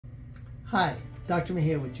Hi, Dr.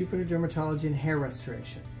 Mejia with Jupiter Dermatology and Hair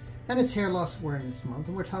Restoration. And it's Hair Loss Awareness Month,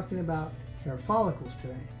 and we're talking about hair follicles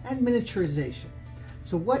today and miniaturization.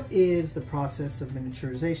 So what is the process of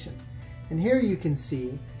miniaturization? And here you can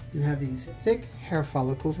see you have these thick hair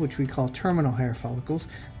follicles, which we call terminal hair follicles,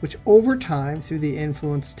 which over time, through the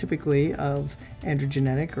influence typically of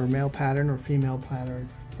androgenetic or male pattern or female pattern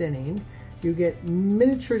thinning, you get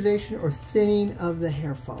miniaturization or thinning of the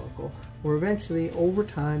hair follicle, where eventually over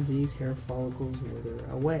time these hair follicles wither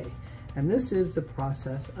away. And this is the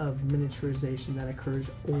process of miniaturization that occurs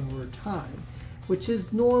over time, which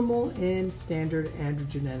is normal in standard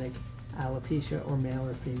androgenetic alopecia or male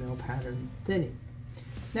or female pattern thinning.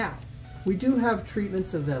 Now, we do have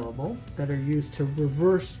treatments available that are used to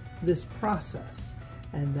reverse this process,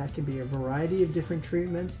 and that can be a variety of different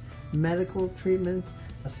treatments, medical treatments,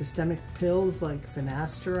 systemic pills like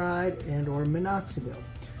finasteride and or minoxidil.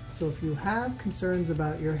 So if you have concerns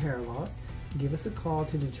about your hair loss, give us a call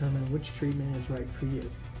to determine which treatment is right for you.